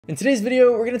In today's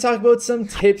video, we're going to talk about some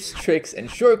tips, tricks,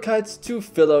 and shortcuts to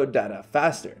fill out data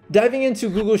faster. Diving into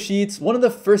Google Sheets, one of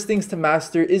the first things to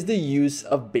master is the use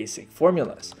of basic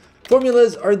formulas.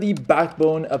 Formulas are the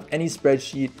backbone of any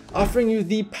spreadsheet, offering you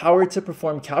the power to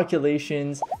perform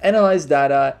calculations, analyze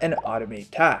data, and automate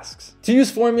tasks. To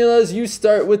use formulas, you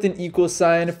start with an equal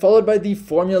sign followed by the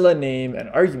formula name and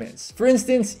arguments. For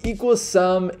instance, equals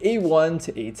sum A1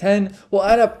 to A10 will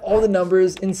add up all the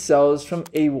numbers in cells from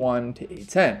A1 to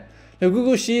A10. Now,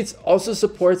 Google Sheets also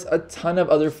supports a ton of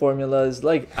other formulas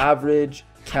like average,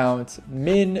 count,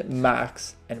 min,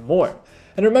 max, and more.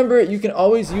 And remember, you can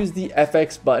always use the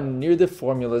FX button near the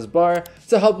formulas bar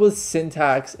to help with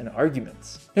syntax and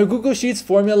arguments. Now, Google Sheets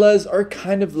formulas are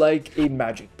kind of like a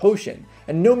magic potion,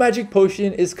 and no magic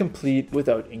potion is complete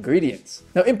without ingredients.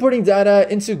 Now, importing data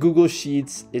into Google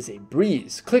Sheets is a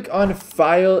breeze. Click on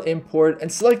File, Import,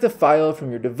 and select the file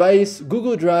from your device,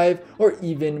 Google Drive, or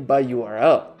even by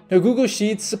URL. Now, Google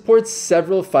Sheets supports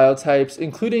several file types,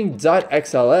 including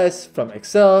 .xls from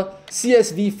Excel,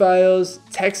 CSV files,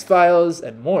 text files,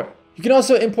 and more. You can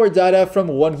also import data from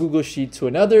one Google Sheet to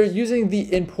another using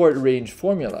the import range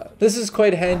formula. This is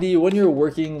quite handy when you're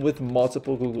working with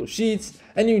multiple Google Sheets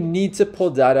and you need to pull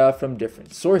data from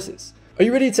different sources. Are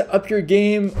you ready to up your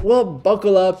game? Well,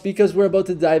 buckle up because we're about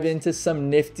to dive into some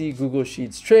nifty Google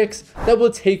Sheets tricks that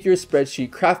will take your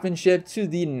spreadsheet craftsmanship to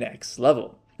the next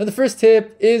level. Now, the first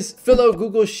tip is fill out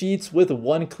Google Sheets with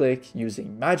one click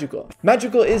using Magical.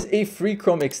 Magical is a free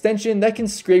Chrome extension that can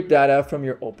scrape data from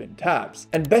your open tabs.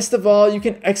 And best of all, you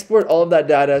can export all of that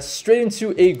data straight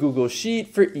into a Google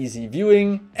Sheet for easy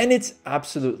viewing, and it's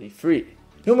absolutely free.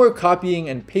 No more copying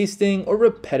and pasting or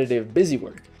repetitive busy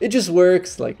work. It just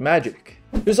works like magic.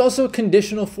 There's also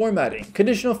conditional formatting.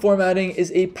 Conditional formatting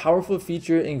is a powerful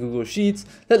feature in Google Sheets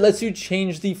that lets you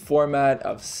change the format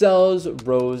of cells,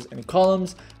 rows, and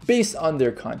columns based on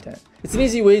their content. It's an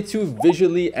easy way to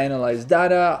visually analyze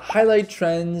data, highlight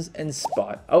trends, and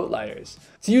spot outliers.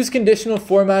 To use conditional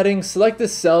formatting, select the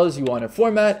cells you want to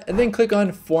format, and then click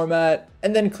on Format,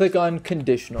 and then click on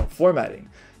Conditional Formatting.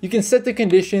 You can set the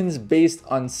conditions based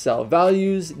on cell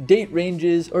values, date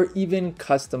ranges, or even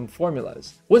custom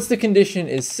formulas. Once the condition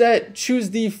is set, choose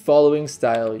the following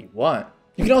style you want.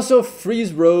 You can also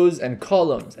freeze rows and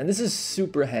columns, and this is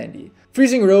super handy.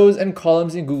 Freezing rows and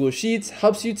columns in Google Sheets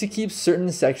helps you to keep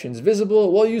certain sections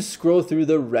visible while you scroll through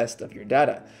the rest of your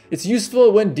data. It's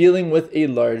useful when dealing with a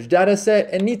large data set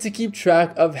and need to keep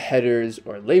track of headers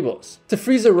or labels. To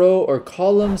freeze a row or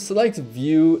column, select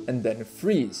View and then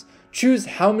Freeze. Choose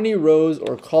how many rows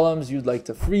or columns you'd like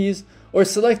to freeze, or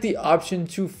select the option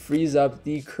to freeze up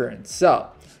the current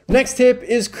cell. Next tip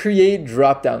is create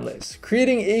drop-down lists.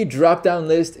 Creating a drop-down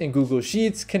list in Google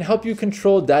Sheets can help you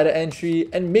control data entry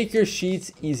and make your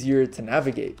sheets easier to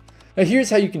navigate. Now, here's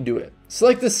how you can do it.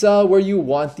 Select the cell where you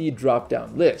want the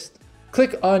drop-down list.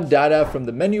 Click on Data from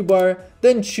the menu bar,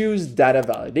 then choose Data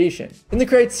Validation. In the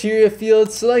Criteria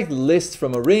field, select List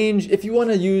from a range if you want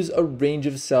to use a range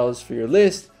of cells for your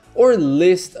list, or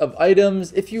list of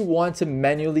items if you want to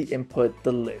manually input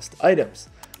the list items.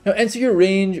 Now, enter your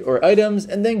range or items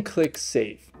and then click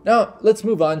Save. Now, let's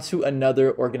move on to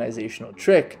another organizational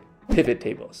trick, pivot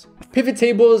tables. Pivot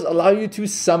tables allow you to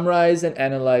summarize and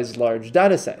analyze large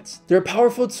data sets. They're a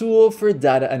powerful tool for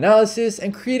data analysis,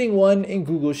 and creating one in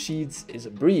Google Sheets is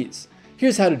a breeze.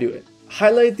 Here's how to do it.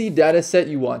 Highlight the data set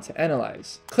you want to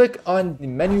analyze. Click on the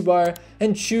menu bar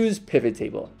and choose Pivot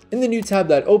Table. In the new tab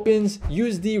that opens,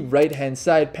 use the right-hand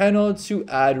side panel to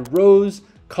add rows,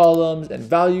 columns, and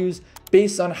values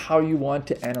based on how you want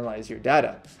to analyze your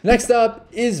data. Next up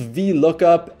is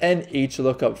VLookup and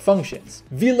HLookup functions.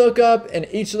 VLookup and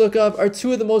HLookup are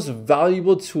two of the most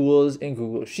valuable tools in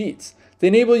Google Sheets. They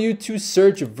enable you to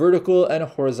search vertical and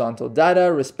horizontal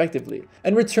data respectively,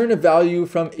 and return a value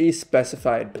from a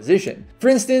specified position. For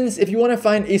instance, if you want to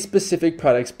find a specific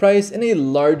product's price in a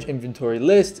large inventory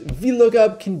list,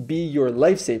 VLookup can be your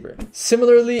lifesaver.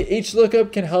 Similarly,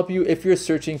 HLookup can help you if you're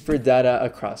searching for data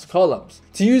across columns.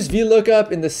 To use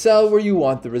VLookup in the cell where you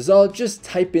want the result, just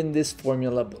type in this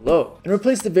formula below and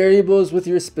replace the variables with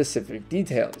your specific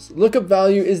details. Lookup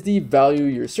value is the value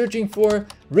you're searching for,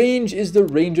 range is the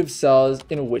range of cells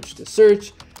in which to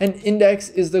search, and index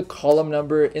is the column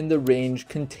number in the range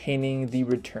containing the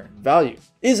return value.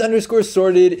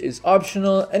 Is_sorted is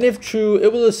optional, and if true,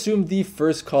 it will assume the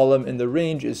first column in the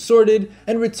range is sorted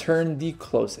and return the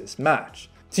closest match.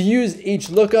 To use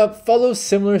HLookup, follow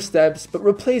similar steps, but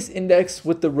replace index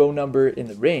with the row number in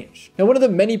the range. Now, one of the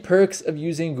many perks of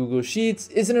using Google Sheets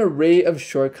is an array of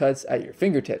shortcuts at your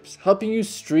fingertips, helping you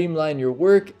streamline your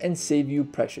work and save you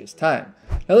precious time.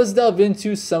 Now let's delve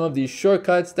into some of these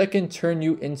shortcuts that can turn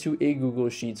you into a Google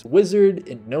Sheets wizard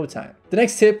in no time. The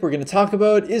next tip we're going to talk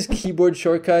about is keyboard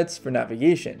shortcuts for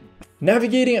navigation.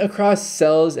 Navigating across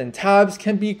cells and tabs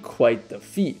can be quite the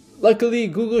feat. Luckily,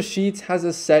 Google Sheets has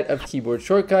a set of keyboard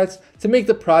shortcuts to make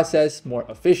the process more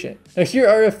efficient. Now here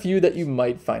are a few that you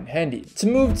might find handy. To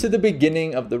move to the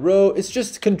beginning of the row, it's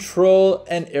just Control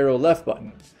and arrow left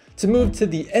button. To move to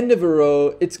the end of a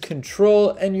row, it's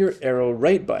Control and your arrow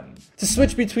right button. To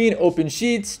switch between open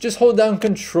sheets, just hold down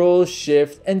Control,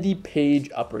 Shift, and the page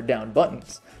up or down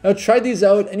buttons. Now try these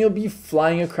out and you'll be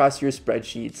flying across your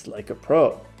spreadsheets like a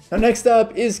pro. Now next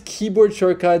up is keyboard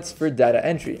shortcuts for data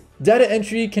entry. Data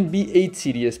entry can be a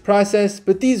tedious process,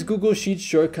 but these Google Sheets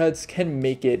shortcuts can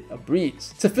make it a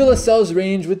breeze. To fill a cell's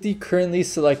range with the currently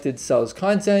selected cell's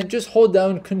content, just hold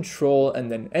down Control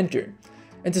and then Enter.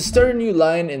 And to start a new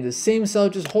line in the same cell,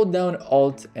 just hold down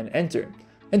Alt and Enter.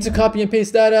 And to copy and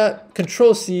paste data,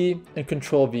 Control-C and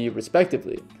Control-V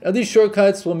respectively. Now these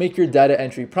shortcuts will make your data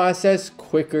entry process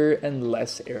quicker and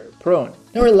less error prone.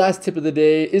 Now our last tip of the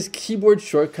day is keyboard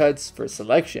shortcuts for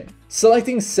selection.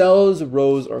 Selecting cells,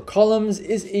 rows, or columns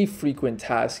is a frequent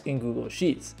task in Google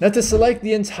Sheets. Now to select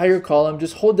the entire column,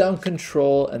 just hold down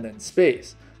Control and then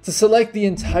space. To select the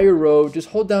entire row, just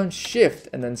hold down Shift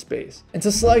and then space. And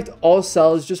to select all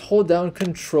cells, just hold down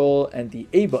Control and the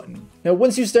A button. Now,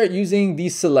 once you start using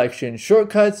these selection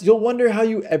shortcuts, you'll wonder how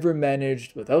you ever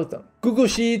managed without them. Google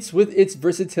Sheets, with its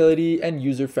versatility and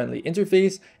user-friendly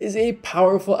interface, is a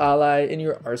powerful ally in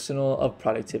your arsenal of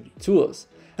productivity tools.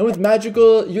 And with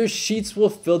Magical, your sheets will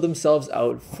fill themselves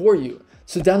out for you.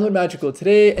 So download Magical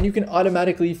today and you can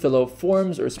automatically fill out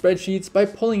forms or spreadsheets by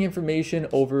pulling information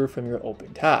over from your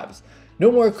open tabs.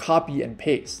 No more copy and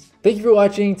paste. Thank you for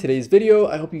watching today's video.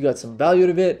 I hope you got some value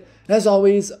out of it. And as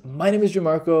always, my name is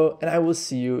Jamarco and I will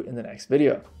see you in the next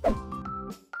video.